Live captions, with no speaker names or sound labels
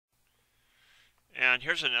And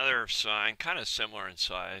here's another sign, kind of similar in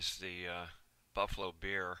size, the Buffalo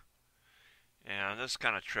Beer. And this is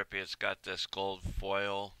kind of trippy. It's got this gold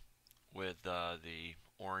foil with the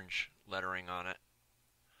orange lettering on it.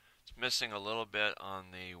 It's missing a little bit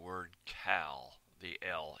on the word Cal, the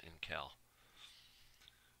L in Cal.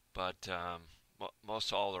 But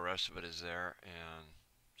most all the rest of it is there, and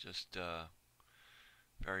just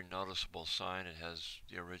very noticeable sign. It has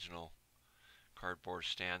the original cardboard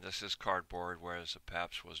stand. This is cardboard, whereas the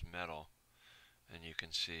Pabst was metal, and you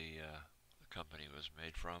can see the company it was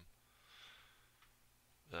made from.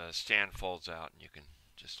 The stand folds out, and you can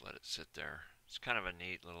just let it sit there. It's kind of a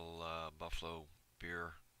neat little Buffalo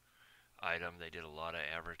beer item. They did a lot of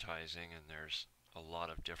advertising, and there's a lot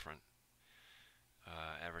of different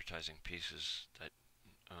advertising pieces that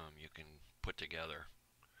you can put together,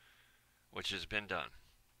 which has been done.